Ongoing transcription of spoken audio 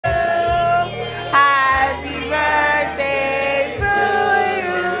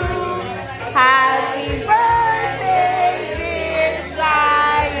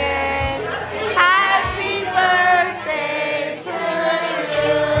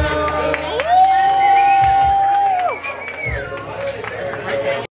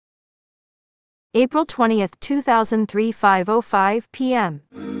April 20th, 2003, 5:05 p.m.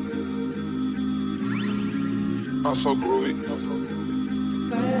 I'm so groovy.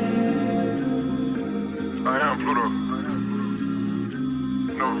 I am Pluto.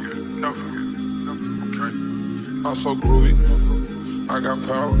 No forget. Okay. I'm so groovy. I got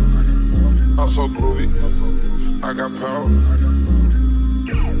power. I'm so groovy. I got power.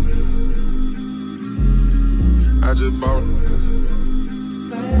 I just bought it.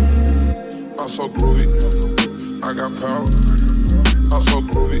 I'm so groovy. I got power. I'm so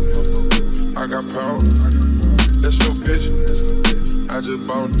groovy. I got power. That's your bitch. I just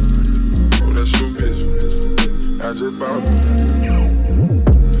bought it. Oh, that's your bitch. I just bought it.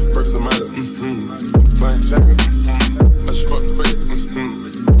 First I'm out of playing second. I just fuck the face.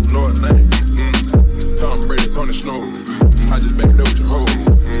 Lord name. Tom Brady, Tony Snow. I just backed up your hoe.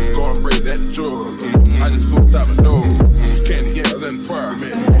 Go and break that jewel. I just swooped out my door. Candy yells in the fire,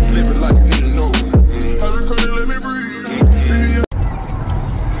 man. Living like you need to know. I just couldn't let me breathe.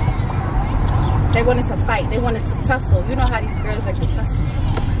 They wanted to fight. They wanted to tussle. You know how these girls like to tussle.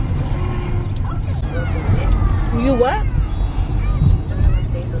 You what?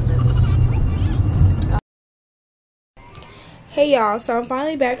 Hey y'all, so I'm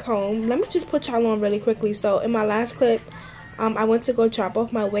finally back home. Let me just put y'all on really quickly. So in my last clip, I went to go drop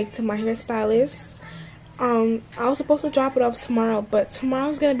off my wig to my hairstylist. I was supposed to drop it off tomorrow, but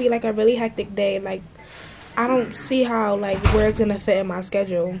tomorrow's gonna be like a really hectic day. Like, I don't see how, like, where it's gonna fit in my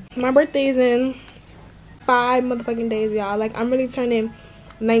schedule. My birthday's in 5 motherfucking days, y'all. Like, I'm really turning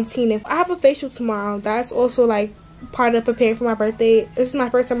 19. If I have a facial tomorrow, that's also like part of preparing for my birthday. This is my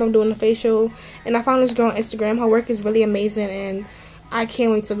first time I'm doing a facial, and I found this girl on Instagram. Her work is really amazing, and I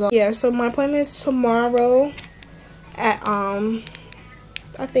can't wait to go. Yeah, so my appointment is tomorrow at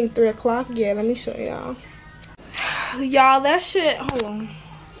I think 3 o'clock. Yeah, let me show y'all. Y'all, that shit, hold on.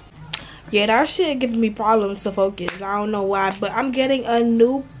 Yeah, that shit giving me problems to focus. I don't know why, but I'm getting a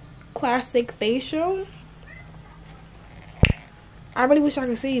new classic facial. I really wish I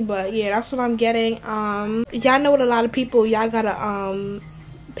could see, but yeah, that's what I'm getting. Y'all know what, a lot of people, y'all gotta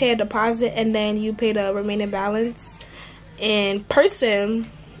pay a deposit and then you pay the remaining balance in person,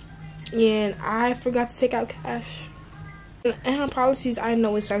 and I forgot to take out cash. And on policies, I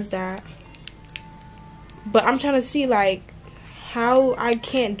know it says that, but I'm trying to see like how I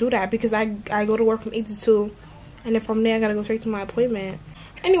can't do that, because I go to work from 8 to 2, and then from there I gotta go straight to my appointment.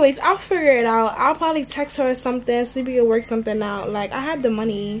 Anyways, I'll figure it out. I'll probably text her or something, see if we can work something out. Like, I have the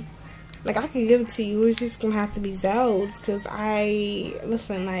money. Like, I can give it to you. It's just gonna have to be Zells, because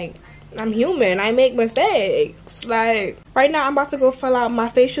listen, like, I'm human. I make mistakes. Like, right now I'm about to go fill out my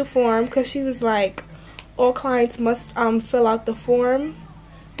facial form, because she was like, all clients must fill out the form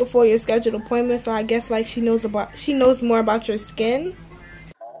before your scheduled appointment. So I guess, like, she knows more about your skin.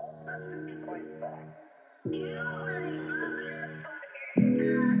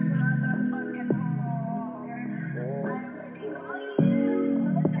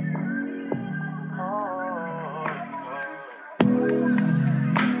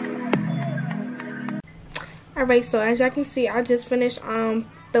 Alright, so as y'all can see, I just finished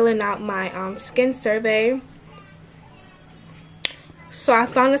filling out my skin survey. So I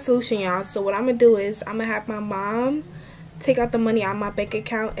found a solution, y'all. So what I'm gonna do is I'm gonna have my mom take out the money out of my bank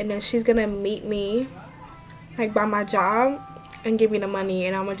account, and then she's gonna meet me like by my job and give me the money,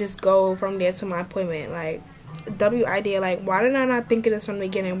 and I'm gonna just go from there to my appointment. Like, W idea. Like, why did I not think of this from the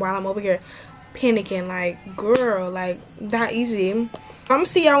beginning while I'm over here panicking? Like, girl, like, that easy. I'm gonna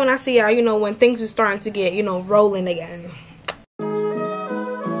see y'all when I see y'all, you know, when things are starting to get, you know, rolling again.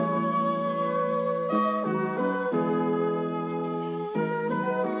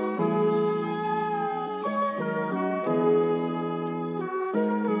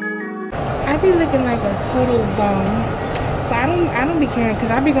 I be looking like a total bum, but I don't be caring, because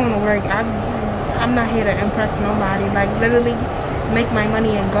I be going to work. I'm not here to impress nobody. Like, literally make my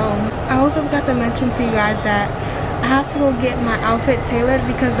money and go. I also forgot to mention to you guys that I have to go get my outfit tailored,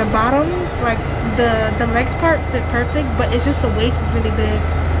 because the bottoms, like the legs part fit perfect, but it's just the waist is really big.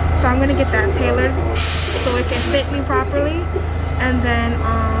 So I'm gonna get that tailored so it can fit me properly. And then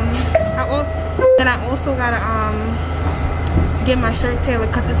I also gotta get my shirt tailored,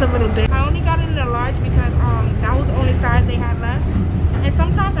 because it's a little big. I only got it in a large because that was the only size they had left. And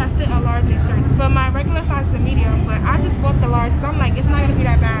sometimes I fit a large in shirts, but my regular size is a medium. But I just bought the large, so I'm like, it's not gonna be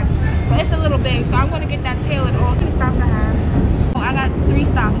that bad. But it's a little big, so I'm gonna get that tailored. All 2 stops I have. Oh, I got 3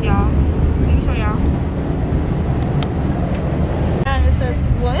 stops, y'all. Let me show y'all. And it says,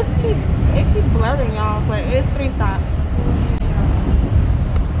 well, it keep blurring, y'all, but it's 3 stops.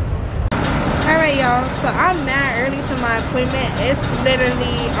 Alright, y'all, so I'm mad early to my appointment. It's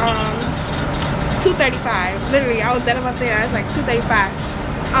literally 2:35. Literally, I was dead about to say that. It's like 2:35.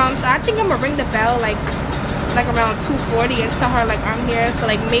 So I think I'm gonna ring the bell like around 2:40 and tell her like I'm here. So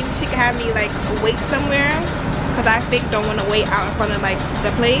like maybe she can have me like wait somewhere, cause I think don't want to wait out in front of like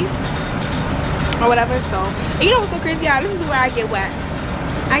the place or whatever. So and you know what's so crazy? Y'all, this is where I get waxed.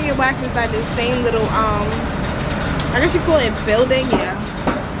 I get waxed inside this same little I guess you call it building, yeah.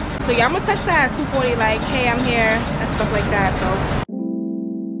 So yeah, I'm gonna text her at 2:40 like, hey, I'm here and stuff like that. So.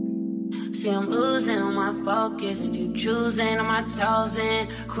 See, I'm losing on my focus. If you choosing, on my chosen.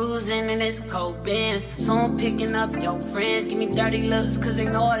 Cruising in this cold Benz. Soon picking up your friends. Give me dirty looks, cause they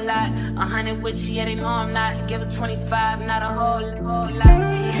know a lot. 100 with you, yeah, they know I'm not. Give it 25, not a whole lot.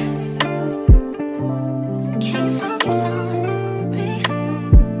 Can you focus on me?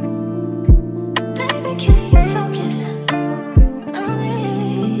 Baby, can you focus on me?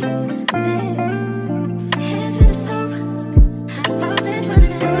 Hands in the soap. Roses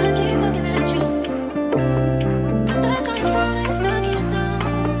running out, I keep looking at you. Stuck on your phone and stuck in zone.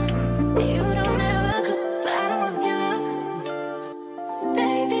 You don't ever cook, but I don't want to give up.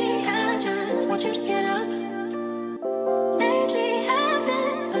 Baby, I just want you to get up. Lately I've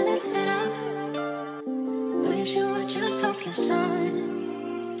been a little fed up. Wish you would just focus on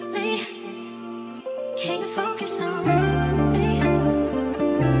me. Can you focus on me?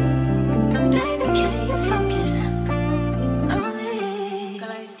 Baby, can you focus on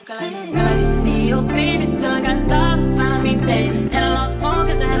me? Your baby till I got lost, found me, baby. And I lost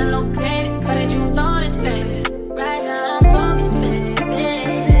focus, I had to locate it. But did you notice, baby? Right now I'm focused, baby.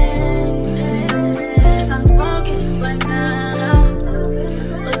 Yes, I'm focused right now.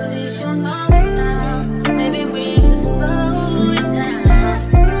 But at least you know it now. Maybe we should slow it down.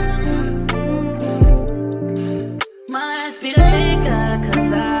 My ass be the bigger,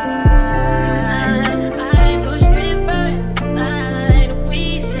 cause I ain't no stripper tonight. We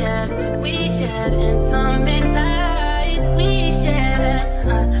shared intimate nights. We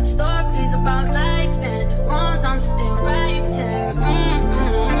shared stories about life and wrongs I'm still writing.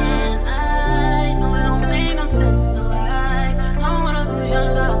 I know it don't make no sense, no, I don't wanna lose your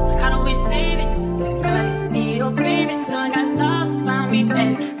love. How do we save it? Cause I used to be your baby till I got lost, found me,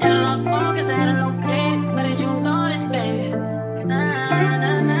 baby. And I lost focus, I had to locate it. But did you notice, baby?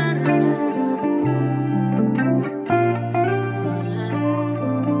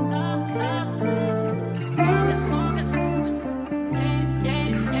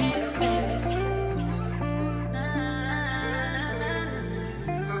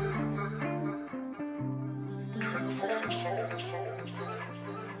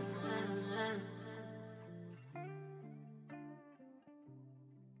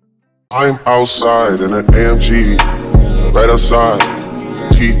 I'm outside in an AMG, right outside,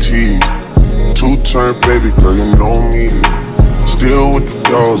 TT. Two-turn baby girl, you know me. Still with the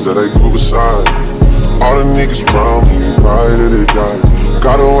girls that I grew beside. All the niggas round me, ride or they die.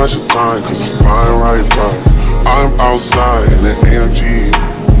 Gotta watch the time, cause it's flying right by. I'm outside in an AMG,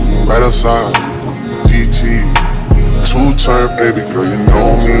 right outside, TT. Two-turn baby girl, you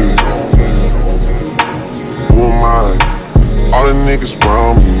know me. Who am I? All the niggas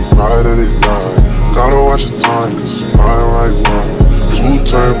round me, ride or they die. Gotta watch the time, cause it's flying right by.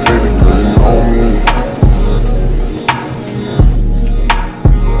 Two-turn baby girl, you know me.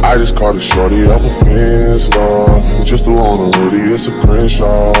 I just called a shorty up a Finsta. Just threw on a hoodie, it's a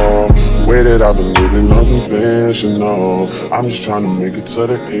Crenshaw. Way that I've been living unconventional. I'm just trying to make it to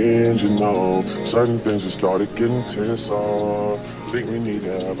the end, you know. Certain things have started getting tenser. Think we need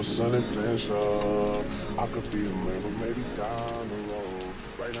to have a sun adventure. I could be a man, but maybe down the road.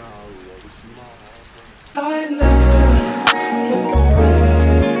 Right now, I would rather see my heart. I love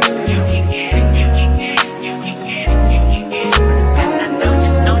you can get it, you can get it, you can get it, you can get it.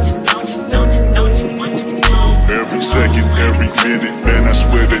 Every second, every minute, man, I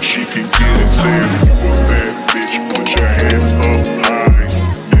swear that she can get it. Saying you a bad bitch, put your hands up high,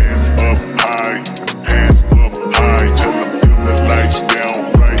 hands up high, hands up high. Till I feel the lights down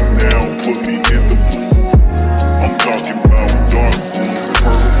right now, put me in the mood. I'm talking about dark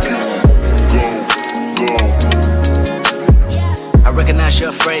perfume, go. I recognize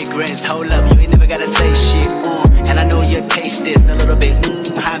your fragrance, hold up, you ain't never gotta say shit, and I know your taste is a little bit,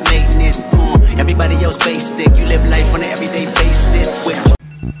 high maintenance, everybody else basic, you live life on an everyday basis with.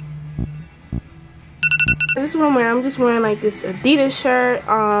 This is what I'm wearing. I'm just wearing like this Adidas shirt,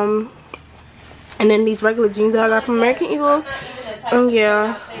 and then these regular jeans that I got from American Eagle.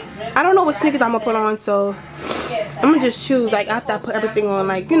 Yeah, I don't know what sneakers I'm gonna put on, so I'm gonna just choose like after I put everything on,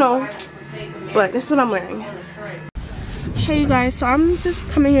 like, you know. But this is what I'm wearing. Hey you guys, so I'm just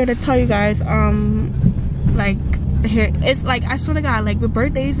coming here to tell you guys, like here, it's like, I swear to God, like with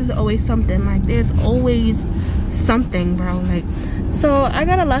birthdays is always something. Like there's always something, bro. Like, so I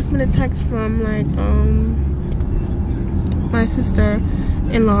got a last minute text from like my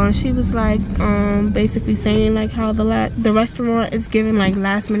sister-in-law, and she was like basically saying like how the restaurant is giving like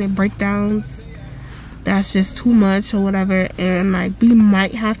last minute breakdowns. That's just too much or whatever, and like we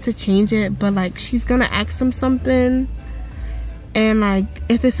might have to change it, but like she's gonna ask them something, and like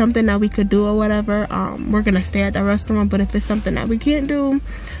if it's something that we could do or whatever, we're gonna stay at the restaurant. But if it's something that we can't do,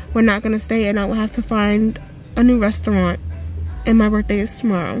 we're not gonna stay, and I will have to find a new restaurant, and my birthday is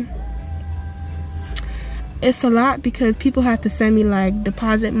tomorrow. It's a lot because people have to send me like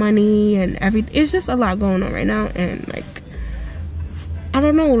deposit money and everything. It's just a lot going on right now, and like I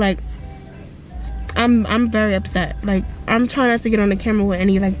don't know, like I'm very upset. Like I'm trying not to get on the camera with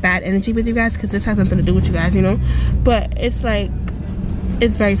any like bad energy with you guys, because this has nothing to do with you guys, you know. But it's like,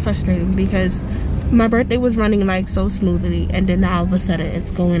 it's very frustrating because my birthday was running like so smoothly, and then now all of a sudden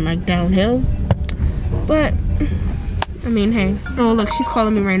it's going like downhill. But I mean, hey. Oh look, she's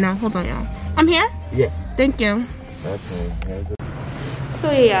calling me right now. Hold on, y'all. I'm here? Yeah. Thank you. Okay.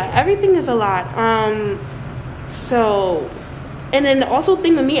 So yeah, everything is a lot. And then also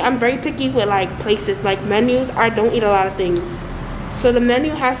thing with me, I'm very picky with like places, like menus. I don't eat a lot of things, so the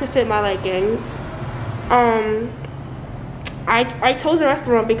menu has to fit my likings. I chose a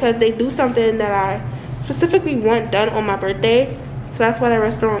restaurant because they do something that I specifically want done on my birthday, so that's why the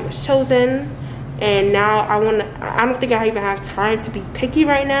restaurant was chosen. And now I don't think I even have time to be picky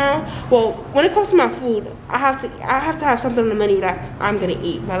right now. Well, when it comes to my food, I have to have something on the menu that I'm gonna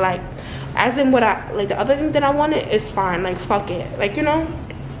eat. But like, as in what I like, the other thing that I wanted is fine. Like fuck it, like, you know,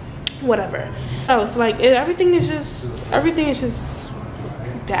 whatever. Oh, it's like everything is just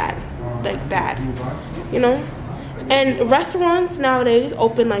bad, like bad, you know. And restaurants nowadays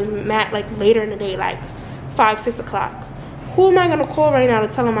open like later in the day, like 5-6 o'clock. Who am I gonna call right now to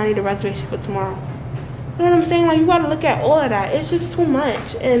tell them I need a reservation for tomorrow? You know what I'm saying? Like, you gotta look at all of that. It's just too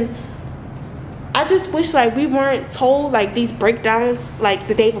much. And I just wish like we weren't told like these breakdowns like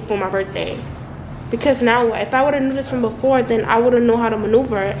the day before my birthday. Because now if I would have knew this from before, then I would have known how to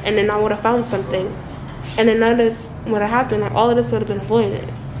maneuver, and then I would have found something. And then none of this would have happened. Like all of this would have been avoided.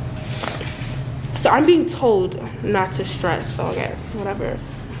 So I'm being told not to stress, so I guess, whatever.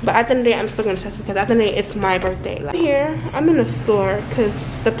 But at the end of the day, I'm still gonna stress because at the end of the day, it's my birthday. Like, here, I'm in a store because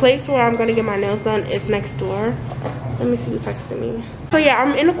the place where I'm gonna get my nails done is next door. Let me see who texted me. So yeah,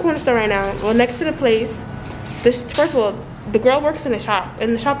 I'm in a corner store right now. Well, next to the place. First of all, the girl works in the shop,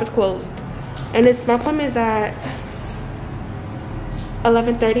 and the shop is closed. And my appointment is at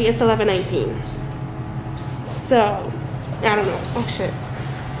 11:30. It's 11:19. So, I don't know. Oh shit.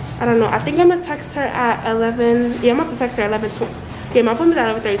 I don't know. I think I'm gonna text her at 11. Yeah, I'm about to text her at 11:20. Yeah, my appointment's at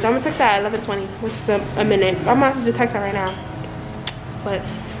 11:30, so I'm gonna text her at 11:20, which is a minute. I might have to just text her right now. But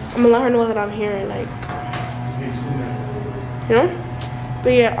I'm gonna let her know that I'm here, like, you know?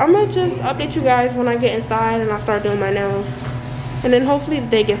 But yeah, I'm gonna just update you guys when I get inside and I start doing my nails. And then hopefully the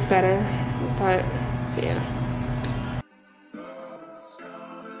day gets better. But yeah.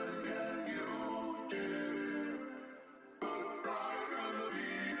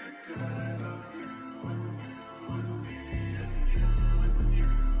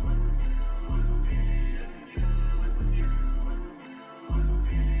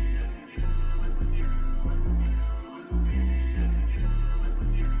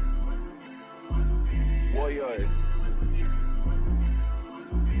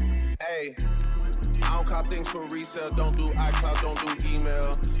 Hey, I don't cop things for resale, don't do iCloud, don't do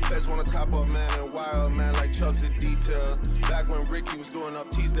email. Feds wanna top up, man, and wire up, man, like Chubbs in detail. Back when Ricky was doing up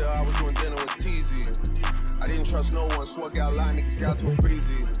Teasdale, I was doing dinner with Teasy. I didn't trust no one, swug out line, niggas got too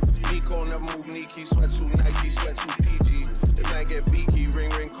breezy. Nico never move Nike, sweatsuit Nike, sweatsuit PG. If man get beaky,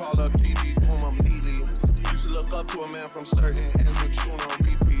 ring, call up GG, boom, I'm neatly. Used to look up to a man from certain ends with tune on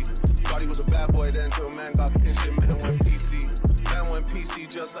repeat. Thought he was a bad boy then till man got pinched and man went PC. Man went PC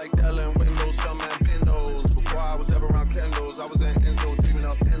just like Dell and Windows, some man Windows. Before I was ever around Kendos, I was in Enzo, dreaming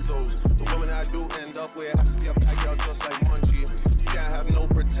up Enzos. The woman I do end up with has to be a backyard just like Munchie. Can't have no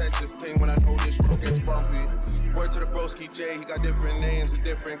pretentious thing when I know this road gets bumpy. Word to the broski J, he got different names in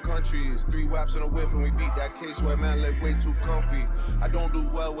different countries. 3 whaps in a whip and we beat that case where man live way too comfy. I don't do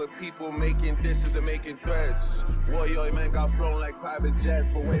well with people making disses and making threats. Warrior man got flown like private jets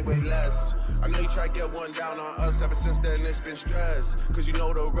for way less. I know you try to get one down on us, ever since then it's been stress. Cause you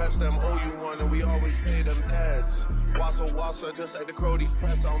know the reps them owe you one and we always pay them debts. Wassa, just like the Crody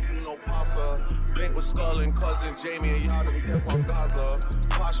press, I don't do no pasta. Blink with Skull and cousin Jamie and y'all them dip on Gaza.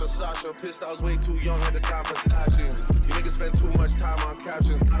 Pasha, Sasha, pissed I was way too young at the time for sessions. You niggas spend too much time on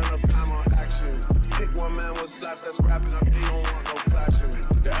captions, not enough time on action. Pick one man with slaps that's rapping. I don't want no flashing.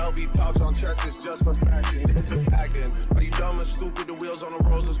 The LV pouch on chest is just for fashion. It's just acting. Are you dumb and stupid? The wheels on the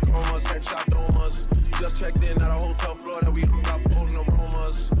roses, chromas, headshot domas. Just checked in at a hotel floor that we hung got potent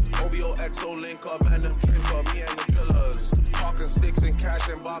aromas. OVO XO link up, man, them drink up, me and the drillers. Talking sticks and cash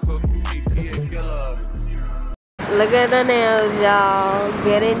and vodka, Gucci, P and Gilla. Look at the nails, y'all.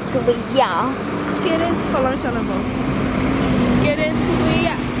 Get into it, y'all. Get into it. Let me turn them on. Get into it,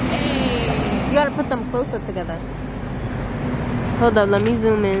 yeah. Hey. You gotta put them closer together. Hold up, let me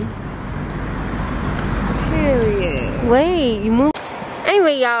zoom in. Period. Wait, you move.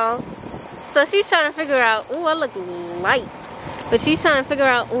 Anyway, y'all. So she's trying to figure out. Ooh, I look light. But she's trying to figure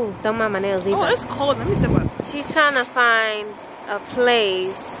out. Ooh, don't mind my nails either. Oh, it's cold. Let me see what. She's trying to find a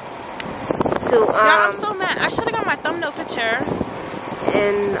place to Y'all, I'm so mad. I should have got my thumbnail picture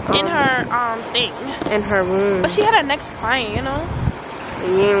in her thing. In her room. But she had her next client, you know?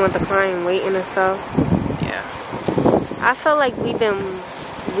 And you ain't want the client waiting and stuff. Yeah. I feel like we don't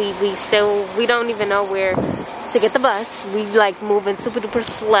even know where to get the bus. We like moving super duper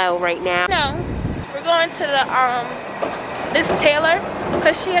slow right now. No, we're going to the this tailor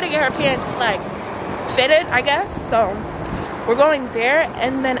because she had to get her pants like fitted, I guess. So we're going there,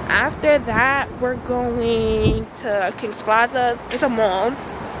 and then after that we're going to Kings Plaza. It's a mall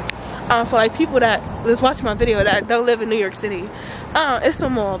for like people that was watching my video that don't live in New York City. It's a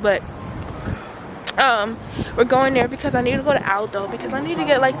mall, but we're going there because I need to go to Aldo because I need to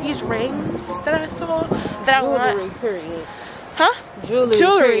get like these rings that I saw that I want. Period. Huh?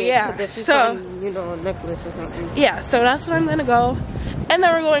 Jewelry, yeah. So, you know, a necklace or something. Yeah, so that's where I'm gonna go, and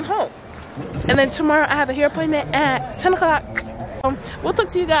then we're going home. And then tomorrow I have a hair appointment at 10 o'clock. We'll talk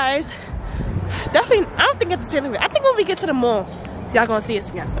to you guys. Definitely, I don't think at the tailor. I think when we get to the mall, y'all gonna see us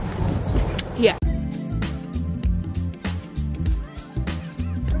again. Yeah.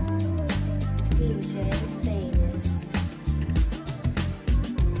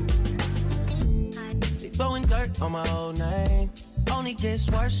 Throwing dirt on my old name. Only gets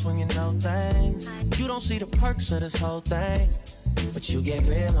worse when you know things. You don't see the perks of this whole thing, but you get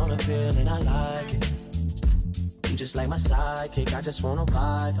real on the pill and I like it. You just like my sidekick. I just wanna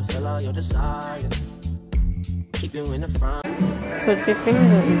ride, fulfill all your desires. Keep you in the front. Put your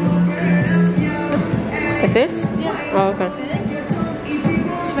fingers. Like this? Yeah. Oh, okay.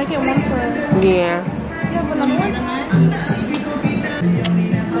 Should I get one for? Yeah. You have another one tonight?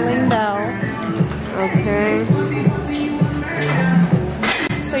 Window. Okay.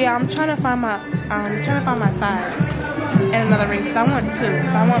 So yeah, I'm trying to find my size and another ring. So I want two. So I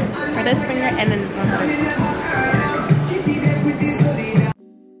want for this finger and then one for this finger.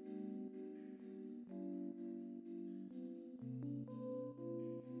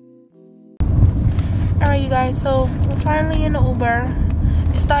 Alright, you guys. So we're finally in the Uber.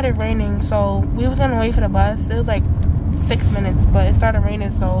 It started raining, so we was gonna wait for the bus. It was like 6 minutes, but it started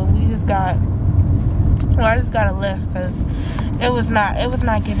raining, so we just got. Well, I just got a lift because it was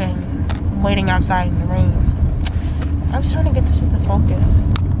not giving waiting outside in the rain. I'm just trying to get this shit to focus.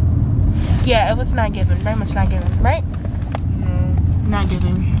 Yeah, it was not giving, very much not giving, right? Not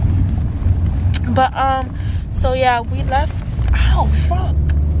giving. But so yeah, we left. Ow, fuck.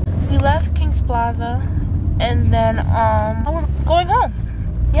 We left Kings Plaza, and then we're going home.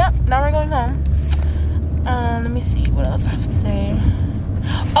 Yep, now we're going home. Let me see what else I have to say.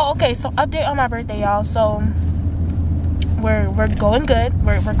 Oh, okay, so update on my birthday, y'all. So we're going good.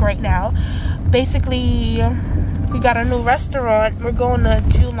 We're great now. Basically, we got a new restaurant. We're going to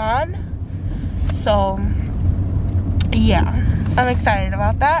Julan. So yeah, I'm excited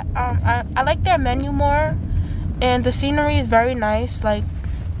about that. I like their menu more, and the scenery is very nice. Like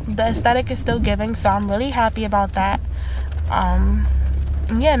the aesthetic is still giving, so I'm really happy about that.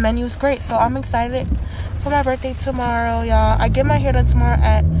 Yeah, menu is great, so I'm excited for my birthday tomorrow, y'all. I get my hair done tomorrow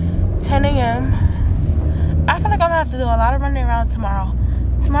at 10 a.m. I feel like I'm gonna have to do a lot of running around tomorrow.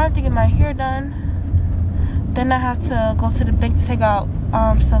 Tomorrow I have to get my hair done. Then I have to go to the bank to take out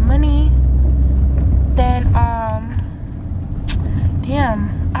some money. Then damn,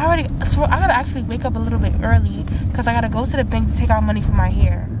 I gotta actually wake up a little bit early because I gotta go to the bank to take out money for my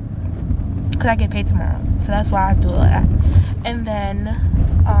hair because I get paid tomorrow, so that's why I have to do all that. And then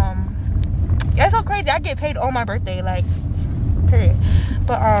yeah, it's so crazy. I get paid on my birthday, like, period.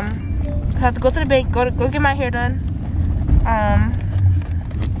 But I have to go to the bank, go get my hair done.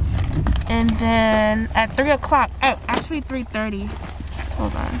 And then at 3 o'clock, oh, actually 3:30.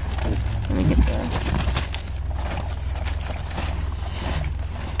 Hold on, let me get there.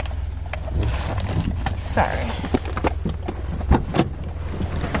 Sorry.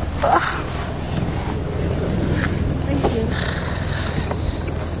 Ugh. Thank you.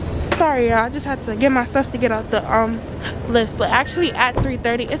 Sorry, y'all. I just had to get my stuff to get out the lift. But actually at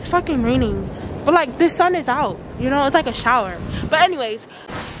 3:30, it's fucking raining. But like the sun is out, you know, it's like a shower. But anyways,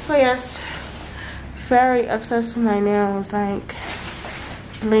 so yes, very obsessed with my nails, like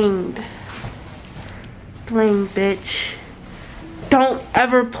blinged. Bling, bitch. Don't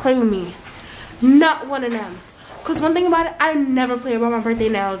ever play with me. Not one of them. Cause one thing about it, I never play about my birthday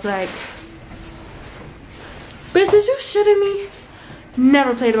nails. Like, bitch, is you shitting me?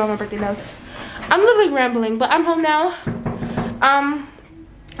 Never played about my birthday nails. I'm literally rambling, but I'm home now. I'm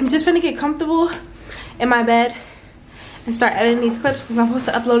just finna get comfortable in my bed and start editing these clips because I'm supposed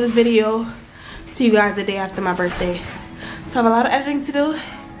to upload this video to you guys the day after my birthday. So I have a lot of editing to do,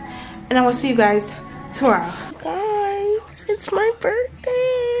 and I will see you guys tomorrow. Guys, it's my birthday.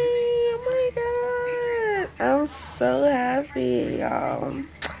 Oh my god, I'm so happy, y'all.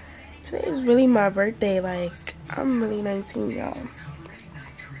 Today is really my birthday. Like, I'm really 19, y'all.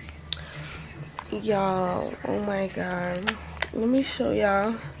 Y'all, oh my god, let me show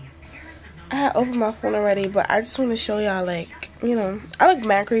y'all. I had opened my phone already, but I just want to show y'all, like, you know, I look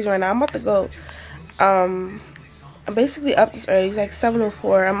mad crazy right now. I'm about to go. I'm basically up this early. It's like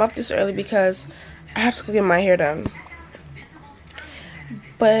 7:04. I'm up this early because I have to go get my hair done.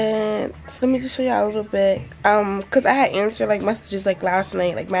 But so let me just show y'all a little bit. Cause I had answered like messages like last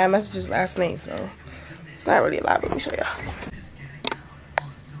night, like mad messages last night, so it's not really a lot. Let me show y'all.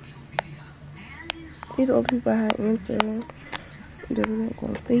 These old people I had answered. They don't go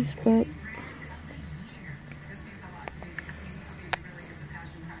on Facebook.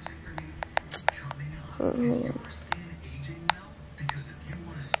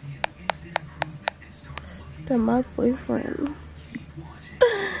 They're my boyfriend.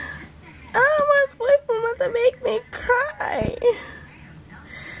 Oh, my boyfriend wants to make me cry.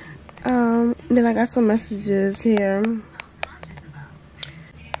 Then I got some messages here.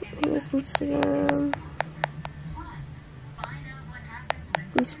 Here's Instagram.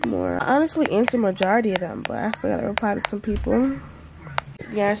 There's more. I honestly answered majority of them, but I still gotta reply to some people.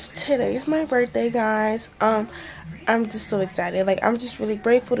 Yes, today is my birthday, guys. I'm just so excited. Like, I'm just really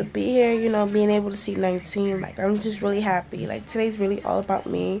grateful to be here, you know, being able to see 19. Like, I'm just really happy. Like, today's really all about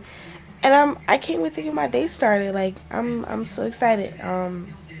me. And I can't wait to get my day started. Like, I'm so excited.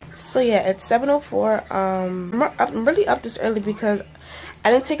 So yeah, it's 7:04. I'm really up this early because I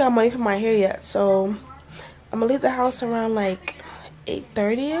didn't take out money for my hair yet. So I'm gonna leave the house around like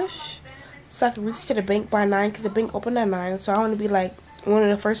 8:30ish, so I can reach to the bank by 9 because the bank opened at 9. So I want to be like one of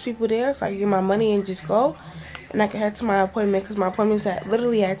the first people there, so I can get my money and just go, and I can head to my appointment because my appointment's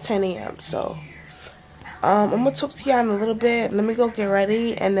literally at 10 a.m. So I'm gonna talk to y'all in a little bit. Let me go get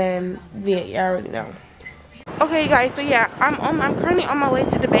ready, and then yeah, y'all already know. Okay, guys, so yeah, I'm currently on my way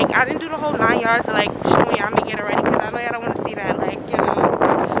to the bank. I didn't do the whole 9 yards to like show y'all me get it ready because I know y'all don't want to see that, like, you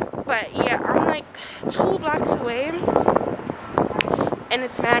know. But yeah, I'm like 2 blocks away, and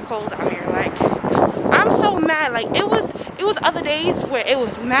it's mad cold out here. Like, I'm so mad. Like, it was other days where it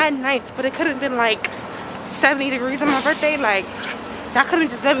was mad nice, but it could have been like 70 degrees on my birthday. Like, y'all couldn't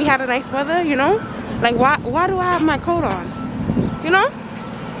just let me have the nice weather, you know? Like, why do I have my coat on, you know?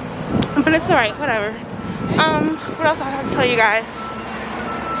 But it's alright, whatever. What else I have to tell you guys?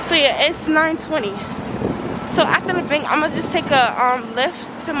 So yeah, it's 9:20. So after the bank, I'm gonna just take a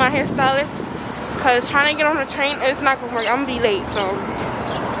lift to my hairstylist, cause trying to get on the train is not gonna work. I'm gonna be late. So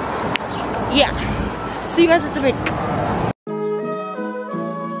yeah, see you guys at the bank.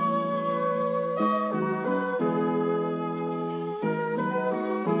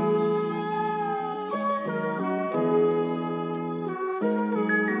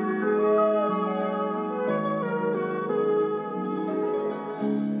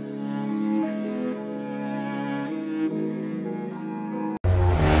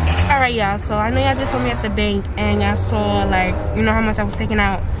 Alright, y'all, so I know y'all just saw me at the bank and y'all saw, like, you know how much I was taking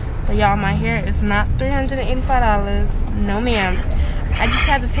out. But y'all, my hair is not $385. No, ma'am. I just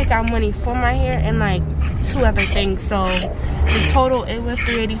had to take out money for my hair and like 2 other things. So in total it was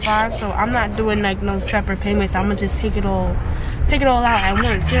 $385. So I'm not doing like no separate payments. I'm gonna just take it all out at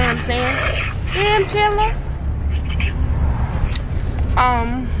once. You know what I'm saying? Damn, Chandler.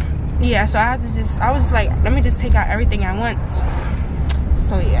 Yeah, so I was just like, let me just take out everything at once.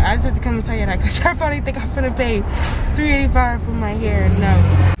 So yeah, I just had to come and tell you that because y'all probably think I'm gonna pay $385 for my hair.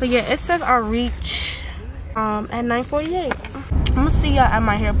 No. But yeah, it says I'll reach at 9:48. I'm gonna see y'all at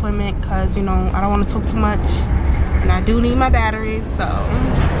my hair appointment because, you know, I don't want to talk too much and I do need my batteries. So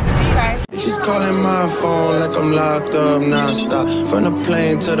see you guys. She's calling my phone like I'm locked up non-stop. From the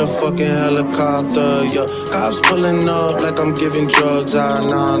plane to the fucking helicopter, yeah. Cops pulling up like I'm giving drugs,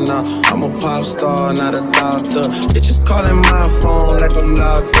 nah. I'm a pop star, not a doctor. Bitches calling my phone like I'm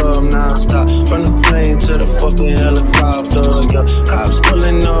locked up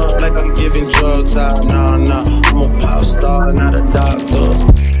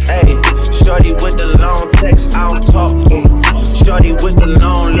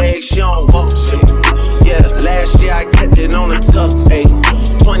long legs, she don't walk shit. Yeah, last year I kept it on the tuck, ayy.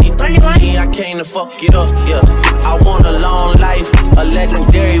 2020, I came to fuck it up, yeah. I want a long life, a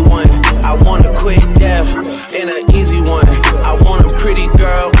legendary one. I want a quick death and an easy one. I want a pretty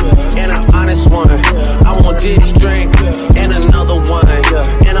girl and an honest one. I want this drink and another one,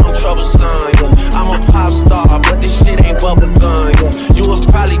 yeah. And I'm troublesome, yeah. I'm a pop star, but this shit ain't bubble gum, yeah. You would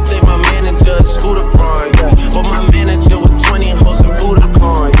probably think my manager is Scooter Braun, yeah. But my manager was 20 hoes and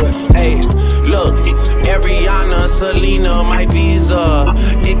Budokan, yeah. Hey, look, Ariana, Selena, my visa.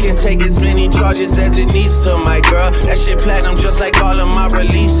 It can take as many charges as it needs to, my girl. That shit platinum just like all of my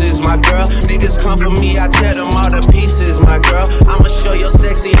releases, my girl. Niggas come for me, I tear them all to pieces, my girl. I'ma show your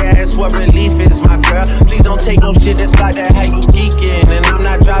sexy ass what relief is, my girl. Please don't take no shit that's like that, how you geeking. And I'm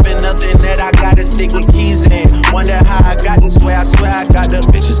not driving nothing that I gotta stick with keys in. Wonder how I got this way, I swear I got the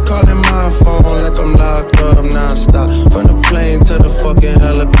bitches calling my phone like I'm locked up non-stop. From the plane to the fucking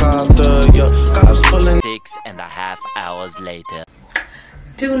helicopter, yeah. Cops pulling 6.5 hours later.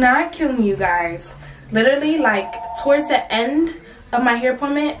 Do not kill me, you guys. Literally, like, towards the end of my hair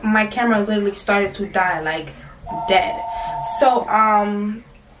appointment, my camera literally started to die, like, dead. So,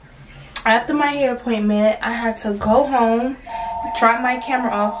 after my hair appointment, I had to go home, drop my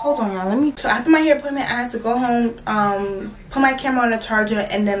camera off. Hold on, y'all. So after my hair appointment, I had to go home, put my camera on the charger,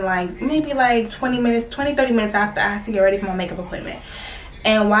 and then, like, maybe, like, 30 minutes after, I had to get ready for my makeup appointment.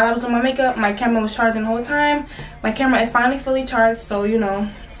 And while I was doing my makeup, my camera was charging the whole time. My camera is finally fully charged, so, you know,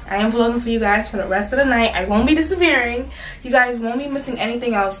 I am vlogging for you guys for the rest of the night. I won't be disappearing. You guys won't be missing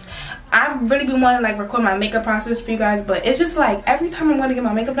anything else. I've really been wanting to, like, record my makeup process for you guys, but it's just, like, every time I'm going to get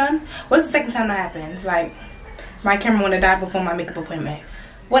my makeup done, what's the second time that happens? Like, my camera want to die before my makeup appointment.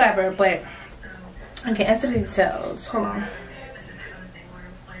 Whatever, but I'll get into the details. Hold on.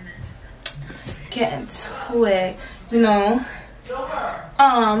 Get into it, you know.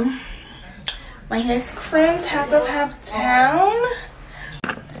 My hair's crimped, half up, half down.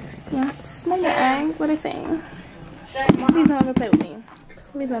 Yes, my bag. What are they saying? Please don't ever play with me.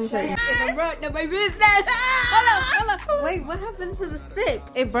 Please don't ever play with me. It broke. No, my business. Hold on. Wait, what happened to the stick?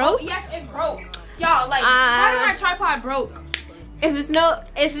 It broke? Oh, yes, it broke. Y'all, like, part of my tripod broke. If it's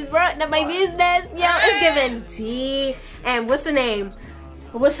broke, not my business. Yo, it's giving tea. And what's her name?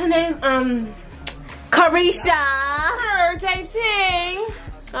 Carisha. Her dating.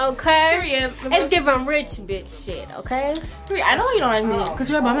 Okay. Period. It's giving rich bitch shit, okay? Period. I know you don't like me because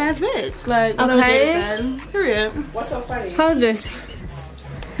you're a bum ass bitch. Like, okay. Period. What's so funny? Hold this.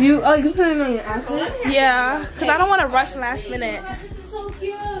 You put it on your outfit? Yeah, because I don't want to rush last minute. So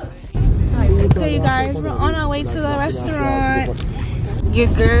cute. Okay, you guys, we're on our way to the restaurant. Your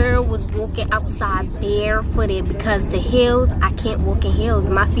girl was walking outside barefooted because the heels, I can't walk in heels.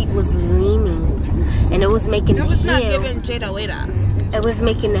 My feet was leaning. And it was making the heel. Not giving Jada Wada. It was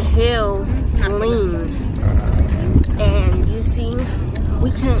making the heel lean. And you see,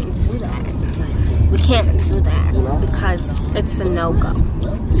 we can't do that. We can't do that because it's a no-go.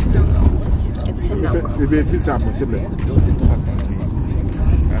 It's a no-go.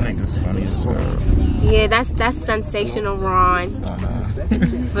 Yeah, that's sensational Ron.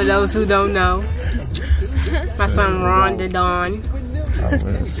 For those who don't know. My son Ron the Don.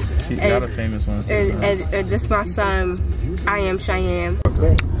 Got a famous one. And this my son, I am Cheyenne.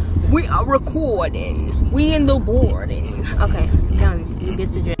 We are recording. We in the boarding. Okay, done. You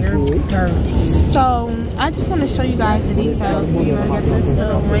get to drink. So I just want to show you guys the details. You know, got this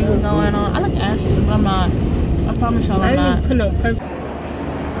little ring going on. I look ashy, but I'm not. I promise y'all I'm not.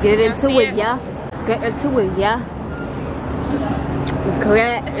 Get into it, yeah. Get into it, yeah.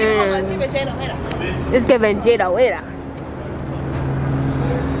 Correct. It's giving Jada Wada.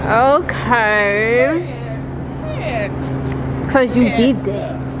 Okay. Cause you did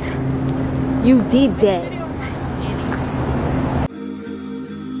that. You did that.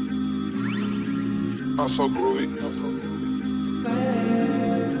 I'm so groovy.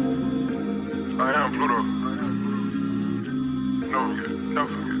 I am Pluto. Never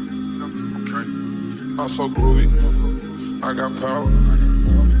forget. Okay. I'm so groovy. I got power.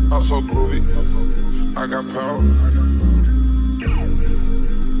 I'm so groovy. I got power.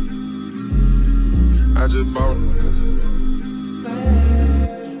 I just bought it.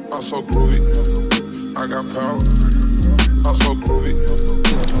 I'm so groovy. I got power. I'm so groovy.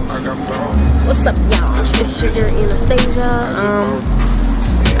 I got power. What's up, y'all? It's Sugar Anastasia.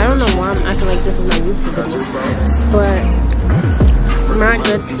 I don't know why I'm acting like this is my YouTube video, but my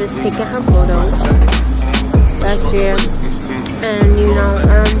good sis taking her photos back there, and you know,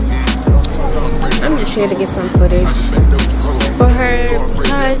 I'm just here to get some footage for her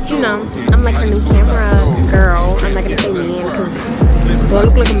because, you know, I'm like her new camera girl. I'm not gonna say man because Do I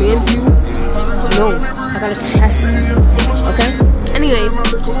look like a man to you? No, I got a chest. Okay? Anyway,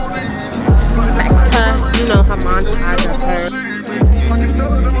 back to, you know, her montage of her.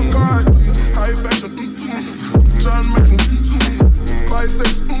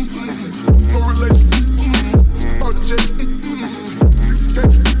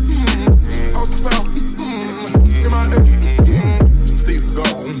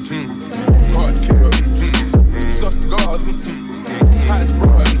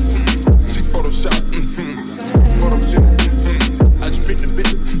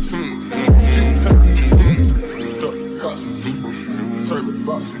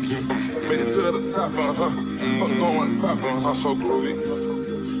 I'm so groovy.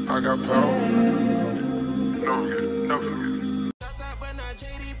 I got power. No.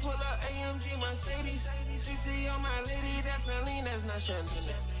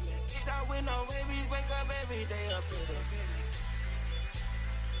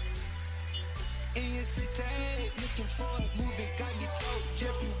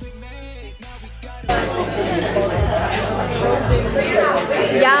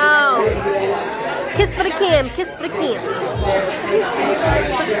 Yo, kiss for the cam, kiss for the cam.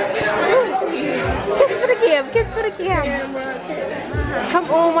 Kiss for the cam, kiss for the cam. Come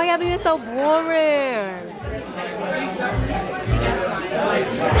on, why y'all being so boring?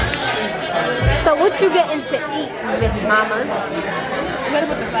 So what you getting to eat, Miss Mamas? What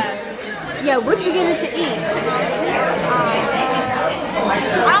about the flag? Yeah, what you getting to eat?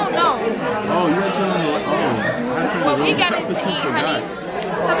 I don't know. Oh, you're telling me. What we got to eat, honey?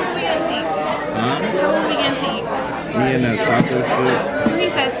 Tell me what we got to eat. Huh? Tell me what we got to eat. We in that taco shit. He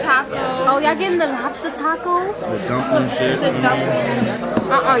said taco. Oh, y'all getting the lobster taco? The dumpling shit. The dumplings.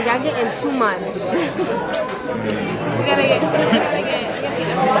 Y'all getting too much. We gotta get.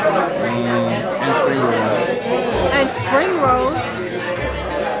 And spring rolls. And spring rolls.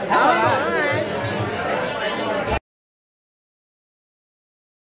 Alright.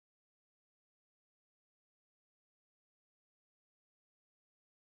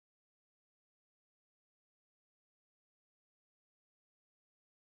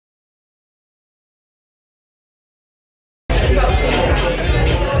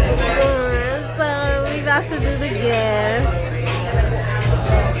 So we about to do the gift.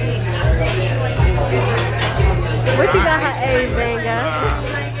 What you got her everything,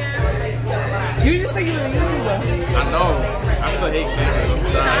 You just think you're a YouTuber. I know. I still hate cameras. I'm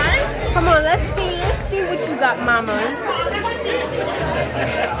sorry. Come on, let's see what you got, mama.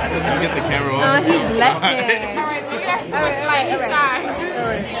 You get the camera on. Oh, he's blushing. Alright, look at that light. He's shy.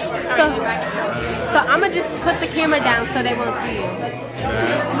 So I'ma just put the camera down so they won't see you.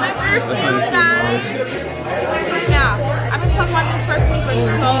 Remember, you guys. Now, I've been talking about this person for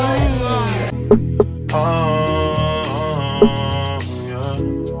so long. Yeah.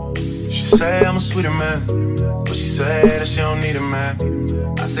 She say I'm a sweeter man, but she say that she don't need a man.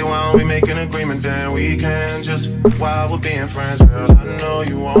 I say why don't we make an agreement, then we can just while we're being friends. Girl, I know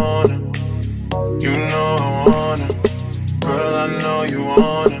you wanna, you know I wanna. Girl, I know you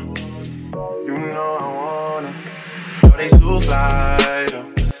wanna, you know I wanna. They too fly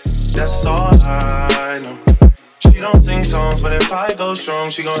though, that's all I know. She don't sing songs, but if I go strong,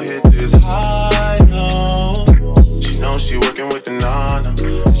 she gon' hit this high note. She knows she working with the nana.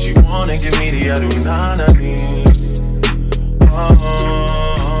 She wanna give me the adunana. Oh,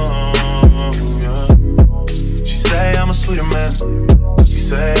 yeah. She say I'm a sweeter man. She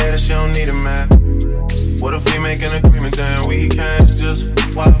say that she don't need a man. What if we make an agreement, then we can just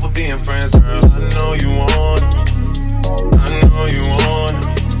while we're being friends. Girl, I know you wanna, I know you wanna.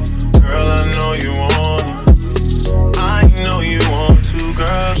 Girl, I know you wanna, I know you want to,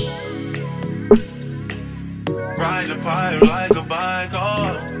 girl. Ride the pipe like a bike,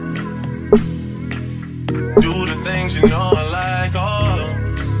 oh. Do the things you know I like, oh.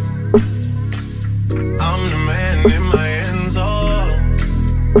 I'm the man in my ends, oh.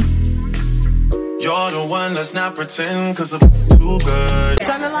 You're the one that's not pretend, cause I'm too good.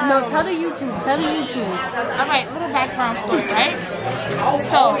 No, tell the YouTube, Alright, little background story, right?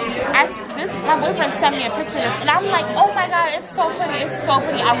 So, my boyfriend sent me a picture of this, and I'm like, oh my god, it's so pretty,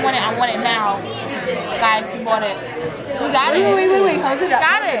 I want it now. Guys, he bought it. He got it. Wait, hold it up.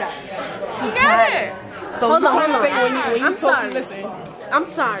 Got it. He got it. So hold on. I'm sorry. I'm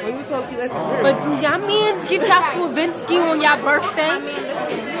sorry. When you talk, you listen. But do y'all mans get y'all Swarovski on y'all birthday?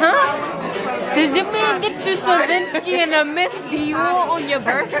 Huh? Did your man get you Swarovski and a Miss Dior on your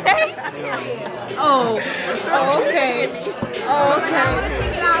birthday? Oh, okay.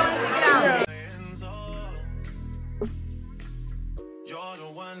 You're the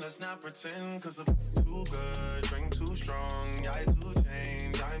one that's not pretend, cause I'm too good, drink too strong, I too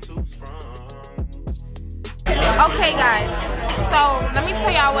change, I'm too sprung. Okay guys, so let me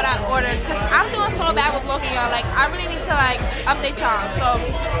tell y'all what I ordered, because I'm doing so bad with vlogging, y'all. Like, I really need to like update y'all. So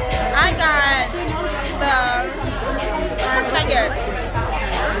I got the, what did I get?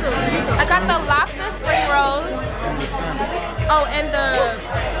 I got the lobster spring rolls. Oh, and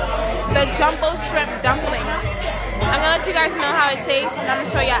the jumbo shrimp dumplings. I'm gonna let you guys know how it tastes, and I'm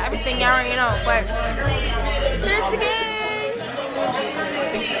gonna show y'all everything y'all already know. But cheers again.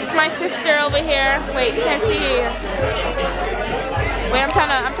 My sister over here. Wait, you can't see it. Wait, I'm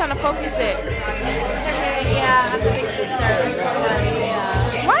trying to focus it. Yeah, I'm the big sister.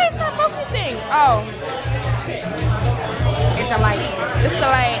 Yeah. Why is it not focusing? Oh, it's the light. It's the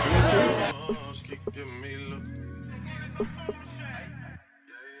light.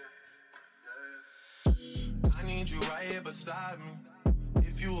 I need you right here beside me.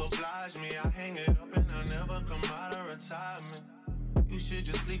 If you oblige me, I hang it up and I never come out of retirement. You should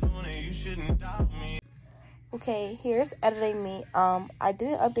just sleep on it, you shouldn't doubt me. Okay, here's editing me. I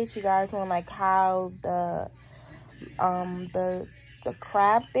didn't update you guys on like how the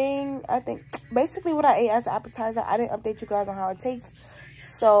crab thing, I think basically what I ate as an appetizer. I didn't update you guys on how it tastes.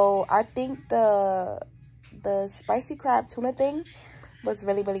 So I think the spicy crab tuna thing was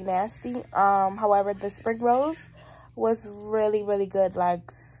really, really nasty. However, the spring rolls was really, really good, like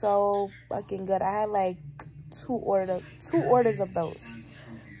so fucking good. I had like two orders of those.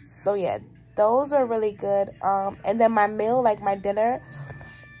 So yeah, those are really good. And then my meal, like my dinner,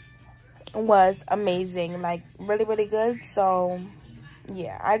 was amazing, like really, really good. So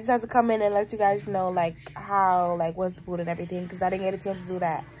yeah, I just have to come in and let you guys know like how, like what's the food and everything, because I didn't get a chance to do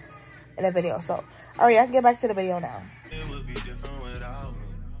that in the video. So alright, I can get back to the video now. It would be different without me.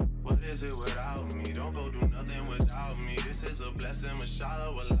 What is it without me? Don't go do nothing without me. This is a blessing,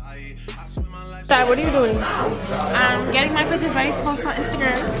 mashallah, wallahi. I spend my life. Sorry, what are you doing? I'm getting my pictures ready to post on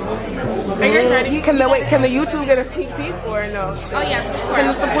Instagram. Are you guys ready? Can the YouTube get a sneak peek or no? Oh yes, of course. Can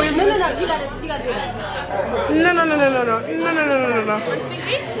the support? No, you gotta do that. No. Sneak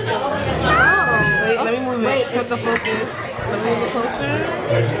peek? Wait, let me move it. Put the focus. Let me move it closer.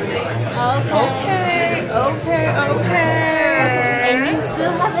 Okay. And you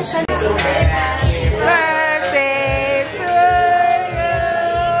still have a shut. Happy birthday to you.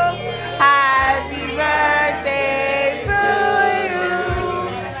 Happy birthday to you.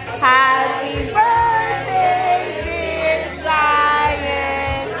 Happy birthday, dear Shian.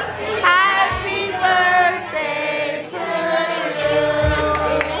 Happy birthday to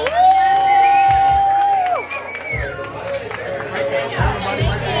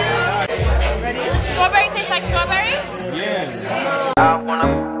Ready? Strawberry tastes like strawberry? Yeah. I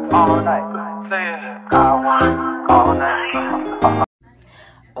want all night. Say it. I want all night.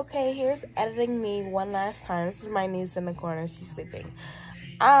 Okay, here's editing me one last time. This is my niece in the corner. She's sleeping.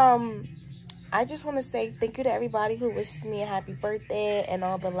 I just want to say thank you to everybody who wished me a happy birthday and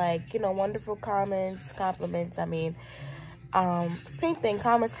all the, like, you know, wonderful comments, compliments. I mean, same thing,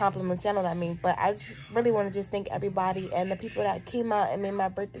 comments, compliments, you know what I mean. But I just really want to just thank everybody and the people that came out and made my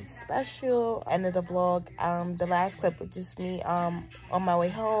birthday special. End of the vlog. The last clip was just me on my way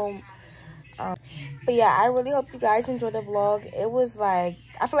home. But yeah, I really hope you guys enjoyed the vlog. It was like,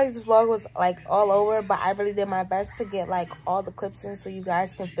 I feel like this vlog was like all over, but I really did my best to get like all the clips in so you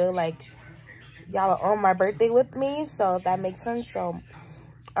guys can feel like y'all are on my birthday with me. So if that makes sense. So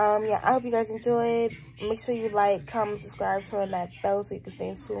yeah, I hope you guys enjoyed. Make sure you like, comment, subscribe, turn that bell so you can stay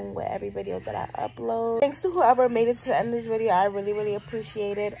in tune with every video that I upload. Thanks to whoever made it to the end of this video. I really, really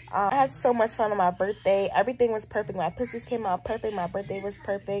appreciate it. I had so much fun on my birthday. Everything was perfect. My pictures came out perfect. My birthday was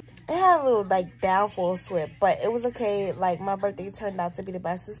perfect. It had a little like downfall slip, but it was okay. Like, my birthday turned out to be the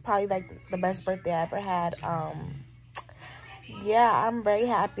best. It's probably like the best birthday I ever had. Yeah, I'm very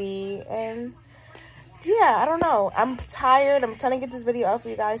happy. And yeah, I don't know. I'm tired. I'm trying to get this video out for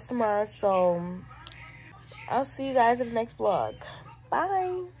you guys tomorrow. So I'll see you guys in the next vlog.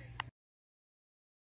 Bye.